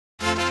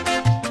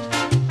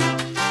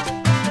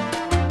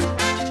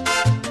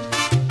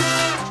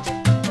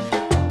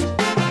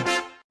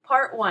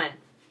1.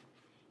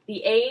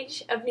 The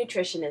Age of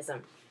Nutritionism.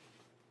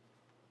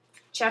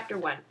 Chapter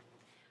 1.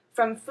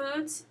 From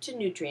Foods to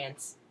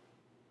Nutrients.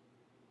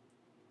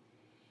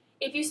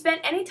 If you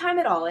spent any time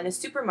at all in a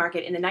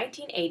supermarket in the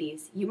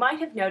 1980s, you might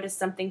have noticed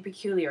something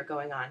peculiar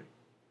going on.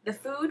 The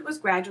food was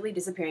gradually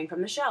disappearing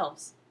from the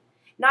shelves.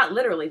 Not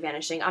literally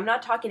vanishing, I'm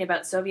not talking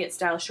about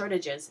Soviet-style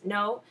shortages.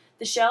 No,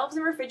 the shelves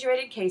and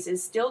refrigerated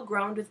cases still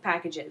groaned with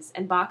packages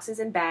and boxes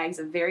and bags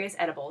of various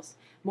edibles,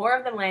 more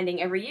of them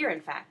landing every year,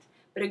 in fact.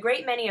 But a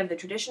great many of the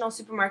traditional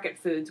supermarket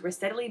foods were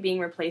steadily being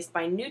replaced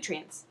by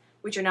nutrients,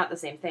 which are not the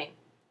same thing.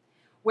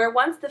 Where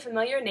once the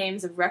familiar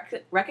names of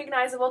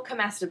recognizable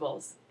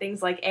comestibles,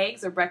 things like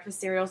eggs or breakfast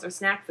cereals or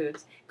snack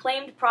foods,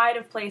 claimed pride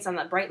of place on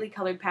the brightly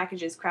colored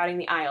packages crowding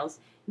the aisles,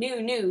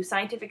 new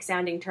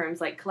scientific-sounding terms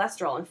like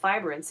cholesterol and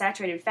fiber and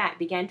saturated fat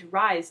began to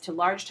rise to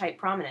large-type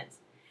prominence.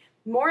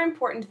 More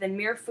important than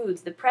mere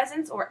foods, the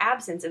presence or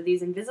absence of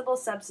these invisible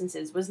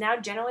substances was now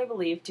generally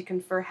believed to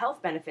confer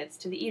health benefits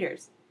to the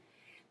eaters.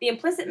 The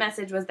implicit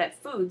message was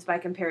that foods, by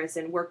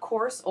comparison, were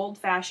coarse,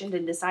 old-fashioned,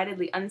 and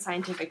decidedly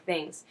unscientific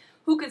things.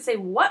 Who could say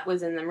what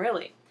was in them,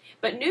 really?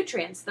 But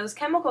nutrients, those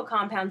chemical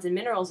compounds and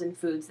minerals in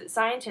foods that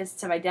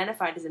scientists have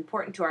identified as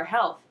important to our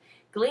health,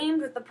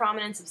 gleamed with the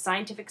prominence of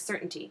scientific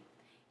certainty.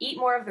 Eat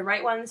more of the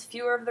right ones,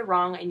 fewer of the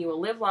wrong, and you will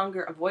live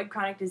longer, avoid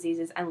chronic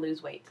diseases, and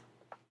lose weight.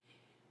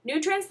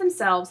 Nutrients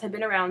themselves had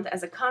been around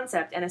as a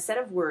concept and a set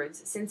of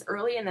words since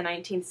early in the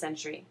 19th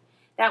century.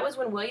 That was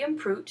when William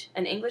Prout,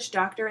 an English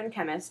doctor and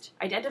chemist,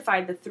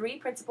 identified the three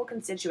principal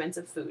constituents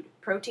of food,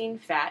 protein,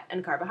 fat,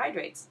 and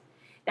carbohydrates,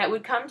 that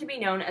would come to be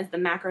known as the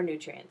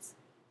macronutrients.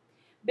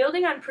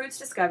 Building on Prout's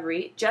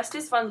discovery,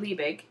 Justus von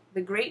Liebig,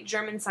 the great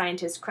German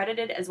scientist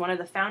credited as one of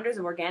the founders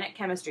of organic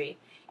chemistry,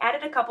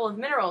 added a couple of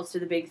minerals to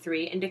the big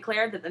three and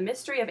declared that the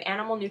mystery of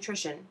animal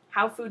nutrition,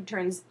 how food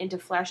turns into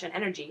flesh and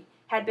energy,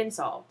 had been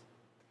solved.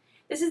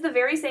 This is the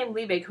very same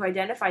Liebig who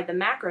identified the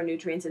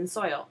macronutrients in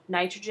soil,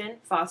 nitrogen,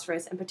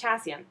 phosphorus, and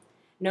potassium,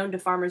 known to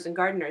farmers and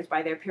gardeners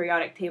by their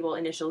periodic table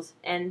initials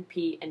N,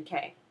 P, and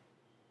K.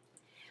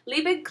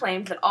 Liebig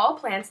claimed that all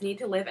plants need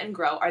to live and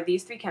grow are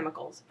these three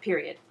chemicals,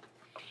 period.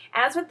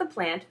 As with the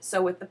plant,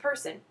 so with the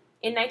person.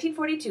 In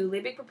 1942,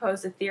 Liebig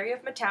proposed a theory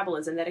of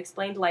metabolism that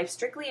explained life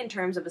strictly in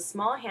terms of a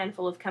small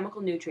handful of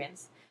chemical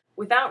nutrients,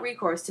 without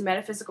recourse to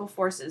metaphysical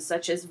forces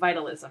such as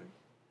vitalism.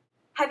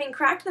 Having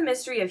cracked the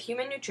mystery of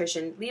human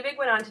nutrition, Liebig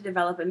went on to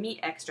develop a meat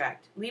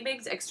extract,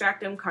 Liebig's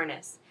extractum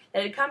carnis,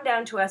 that had come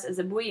down to us as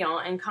a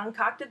bouillon and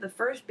concocted the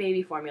first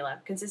baby formula,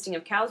 consisting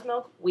of cow's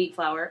milk, wheat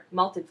flour,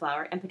 malted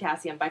flour, and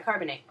potassium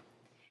bicarbonate.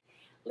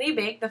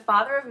 Liebig, the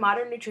father of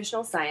modern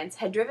nutritional science,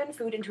 had driven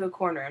food into a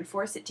corner and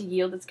forced it to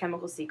yield its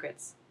chemical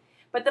secrets.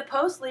 But the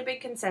post-Liebig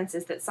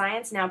consensus that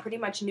science now pretty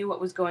much knew what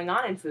was going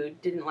on in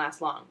food didn't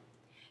last long.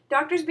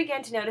 Doctors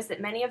began to notice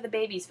that many of the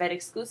babies fed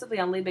exclusively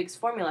on Liebig's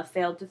formula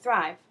failed to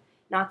thrive.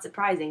 Not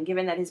surprising,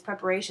 given that his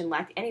preparation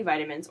lacked any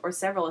vitamins or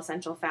several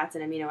essential fats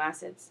and amino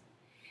acids.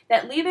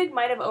 That Liebig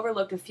might have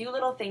overlooked a few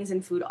little things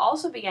in food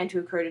also began to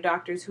occur to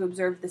doctors who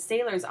observed the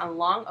sailors on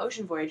long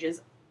ocean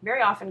voyages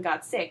very often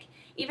got sick,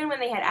 even when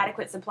they had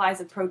adequate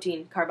supplies of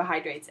protein,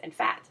 carbohydrates, and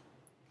fat.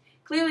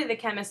 Clearly the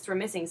chemists were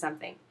missing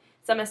something,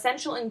 some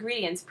essential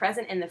ingredients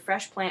present in the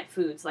fresh plant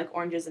foods, like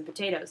oranges and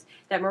potatoes,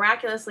 that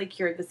miraculously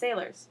cured the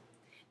sailors.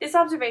 This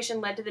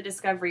observation led to the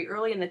discovery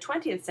early in the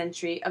 20th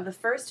century of the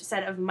first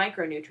set of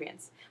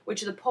micronutrients,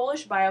 which the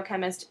Polish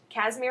biochemist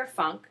Casimir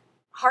Funk,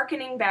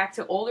 hearkening back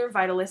to older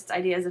vitalists'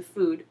 ideas of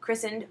food,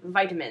 christened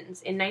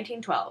vitamins in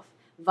 1912,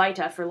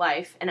 vita for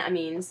life and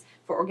amines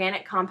for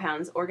organic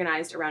compounds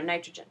organized around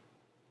nitrogen.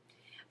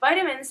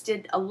 Vitamins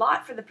did a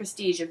lot for the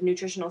prestige of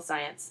nutritional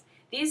science.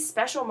 These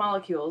special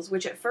molecules,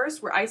 which at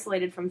first were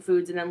isolated from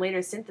foods and then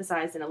later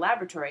synthesized in a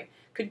laboratory,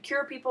 could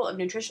cure people of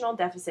nutritional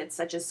deficits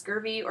such as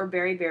scurvy or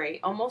beriberi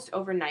almost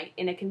overnight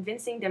in a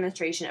convincing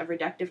demonstration of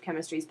reductive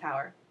chemistry's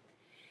power.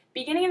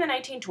 Beginning in the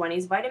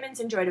 1920s, vitamins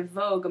enjoyed a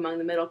vogue among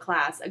the middle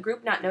class, a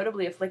group not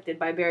notably afflicted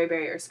by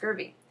beriberi or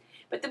scurvy.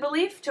 But the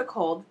belief took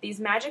hold that these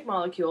magic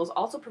molecules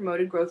also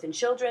promoted growth in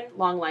children,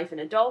 long life in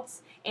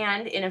adults,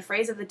 and, in a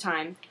phrase of the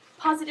time,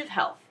 positive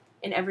health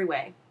in every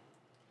way.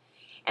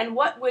 And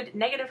what would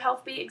negative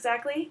health be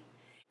exactly?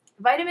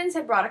 Vitamins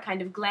had brought a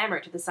kind of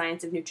glamour to the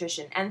science of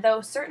nutrition, and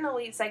though certain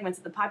elite segments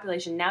of the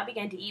population now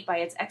began to eat by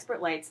its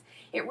expert lights,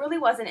 it really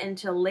wasn't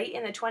until late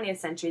in the 20th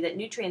century that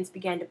nutrients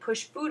began to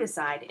push food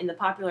aside in the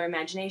popular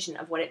imagination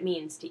of what it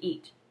means to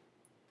eat.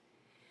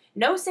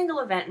 No single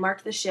event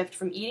marked the shift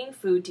from eating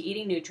food to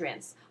eating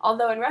nutrients,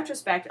 although in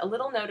retrospect a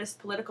little-noticed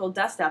political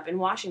dust-up in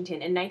Washington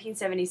in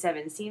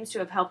 1977 seems to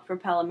have helped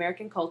propel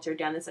American culture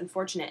down this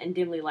unfortunate and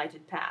dimly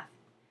lighted path.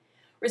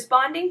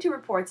 Responding to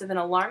reports of an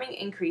alarming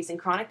increase in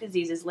chronic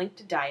diseases linked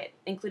to diet,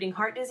 including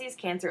heart disease,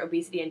 cancer,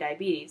 obesity, and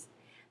diabetes,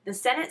 the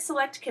Senate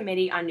Select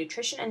Committee on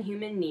Nutrition and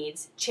Human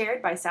Needs, chaired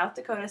by South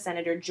Dakota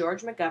Senator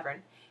George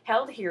McGovern,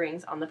 held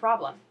hearings on the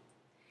problem.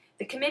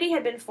 The committee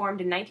had been formed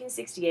in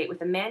 1968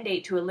 with a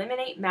mandate to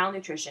eliminate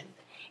malnutrition,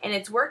 and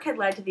its work had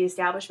led to the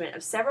establishment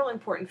of several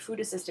important food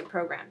assistant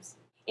programs.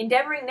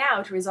 Endeavoring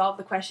now to resolve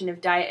the question of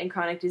diet and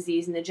chronic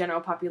disease in the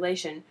general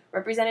population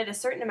represented a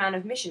certain amount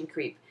of mission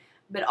creep,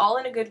 but all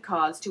in a good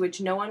cause to which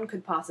no one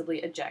could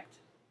possibly object.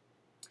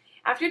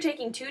 After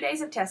taking 2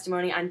 days of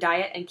testimony on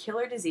diet and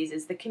killer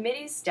diseases, the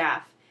committee's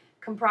staff,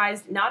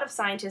 comprised not of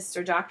scientists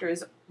or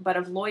doctors, but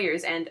of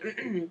lawyers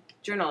and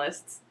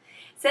journalists,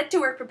 set to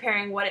work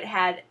preparing what it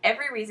had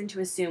every reason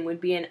to assume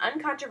would be an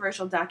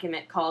uncontroversial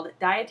document called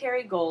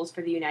Dietary Goals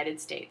for the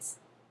United States.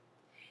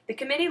 The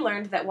committee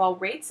learned that while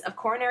rates of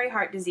coronary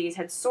heart disease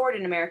had soared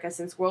in America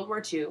since World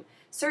War II,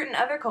 certain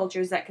other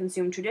cultures that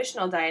consumed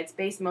traditional diets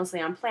based mostly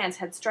on plants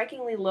had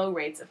strikingly low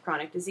rates of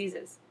chronic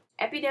diseases.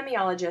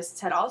 Epidemiologists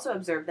had also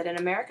observed that in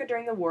America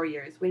during the war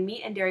years, when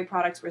meat and dairy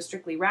products were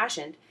strictly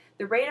rationed,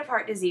 the rate of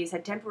heart disease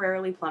had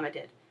temporarily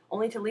plummeted,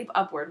 only to leap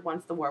upward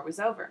once the war was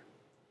over.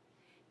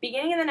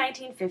 Beginning in the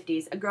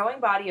 1950s, a growing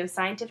body of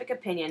scientific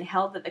opinion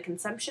held that the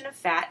consumption of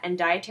fat and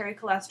dietary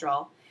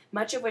cholesterol,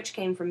 much of which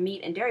came from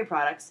meat and dairy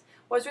products,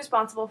 was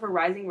responsible for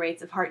rising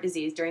rates of heart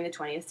disease during the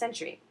 20th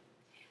century.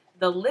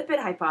 The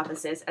lipid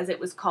hypothesis, as it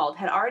was called,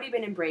 had already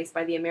been embraced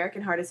by the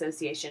American Heart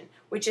Association,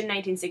 which in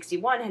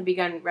 1961 had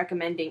begun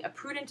recommending a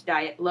prudent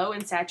diet low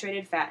in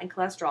saturated fat and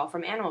cholesterol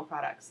from animal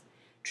products.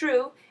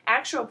 True,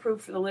 actual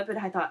proof for the lipid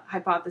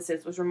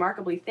hypothesis was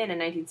remarkably thin in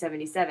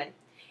 1977.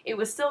 It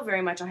was still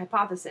very much a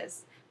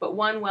hypothesis, but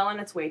one well on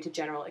its way to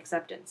general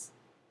acceptance.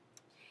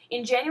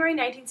 In January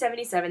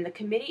 1977, the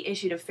committee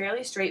issued a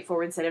fairly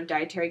straightforward set of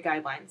dietary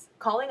guidelines,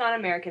 calling on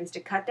Americans to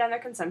cut down their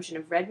consumption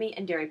of red meat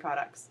and dairy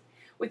products.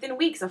 Within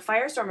weeks, a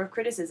firestorm of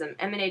criticism,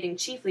 emanating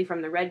chiefly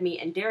from the red meat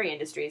and dairy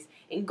industries,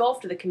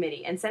 engulfed the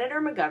committee, and Senator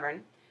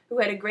McGovern, who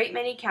had a great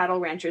many cattle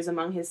ranchers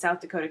among his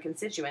South Dakota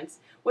constituents,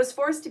 was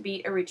forced to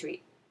beat a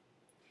retreat.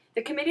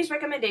 The committee's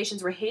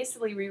recommendations were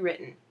hastily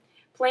rewritten.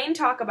 Plain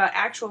talk about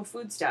actual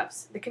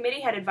foodstuffs, the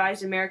committee had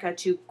advised America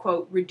to,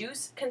 quote,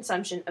 reduce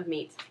consumption of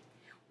meat,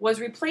 was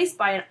replaced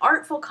by an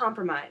artful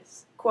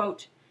compromise,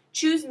 quote,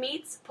 choose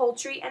meats,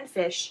 poultry, and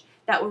fish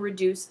that will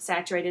reduce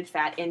saturated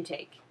fat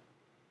intake.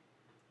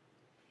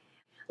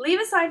 Leave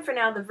aside for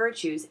now the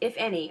virtues, if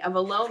any, of a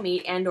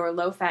low-meat and or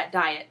low-fat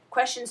diet,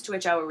 questions to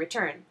which I will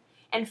return,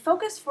 and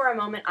focus for a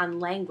moment on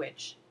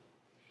language.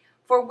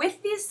 For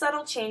with these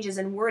subtle changes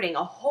in wording,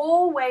 a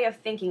whole way of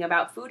thinking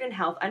about food and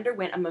health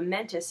underwent a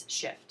momentous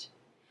shift.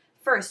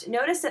 First,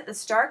 notice that the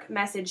stark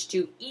message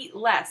to eat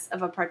less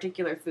of a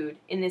particular food,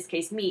 in this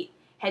case meat,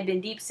 had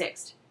been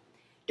deep-sixed.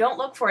 Don't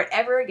look for it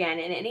ever again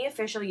in any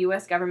official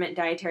U.S. government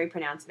dietary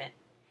pronouncement.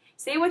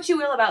 Say what you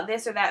will about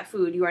this or that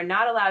food, you are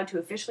not allowed to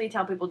officially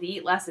tell people to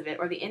eat less of it,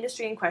 or the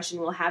industry in question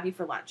will have you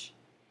for lunch.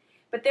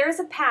 But there is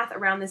a path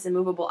around this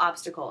immovable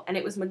obstacle, and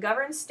it was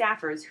McGovern's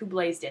staffers who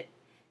blazed it.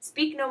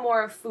 Speak no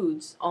more of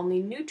foods, only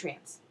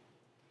nutrients.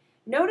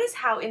 Notice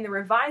how in the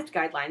revised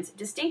guidelines,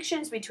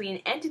 distinctions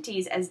between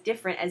entities as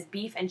different as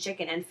beef and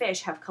chicken and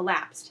fish have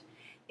collapsed.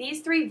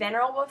 These three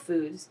venerable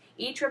foods,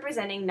 each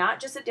representing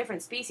not just a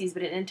different species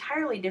but an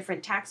entirely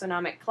different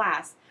taxonomic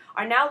class,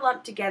 are now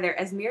lumped together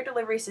as mere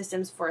delivery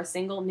systems for a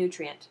single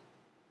nutrient.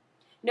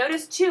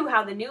 Notice, too,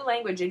 how the new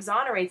language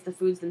exonerates the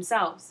foods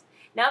themselves.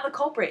 Now the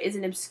culprit is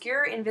an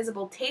obscure,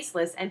 invisible,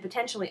 tasteless, and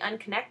potentially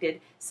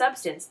unconnected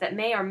substance that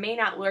may or may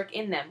not lurk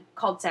in them,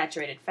 called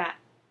saturated fat.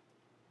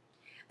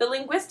 The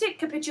linguistic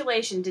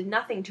capitulation did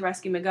nothing to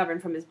rescue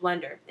McGovern from his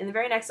blunder. In the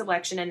very next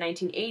election in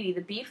 1980,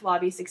 the beef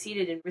lobby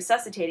succeeded in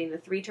resuscitating the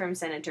three-term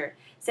senator,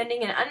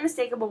 sending an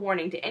unmistakable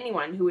warning to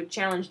anyone who would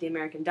challenge the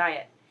American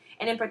diet,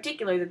 and in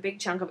particular the big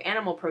chunk of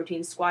animal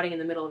protein squatting in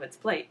the middle of its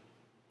plate.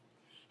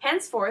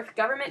 Henceforth,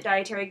 government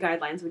dietary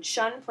guidelines would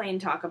shun plain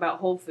talk about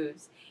whole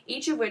foods,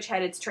 each of which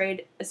had its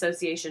trade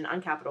association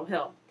on Capitol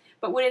Hill,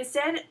 but would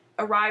instead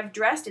arrive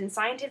dressed in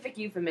scientific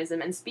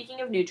euphemism and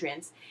speaking of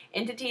nutrients,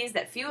 entities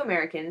that few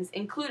Americans,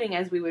 including,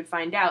 as we would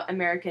find out,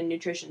 American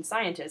nutrition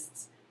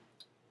scientists,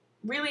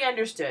 really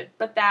understood,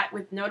 but that,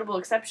 with notable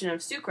exception of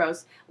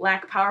sucrose,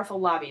 lack powerful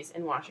lobbies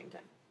in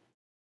Washington.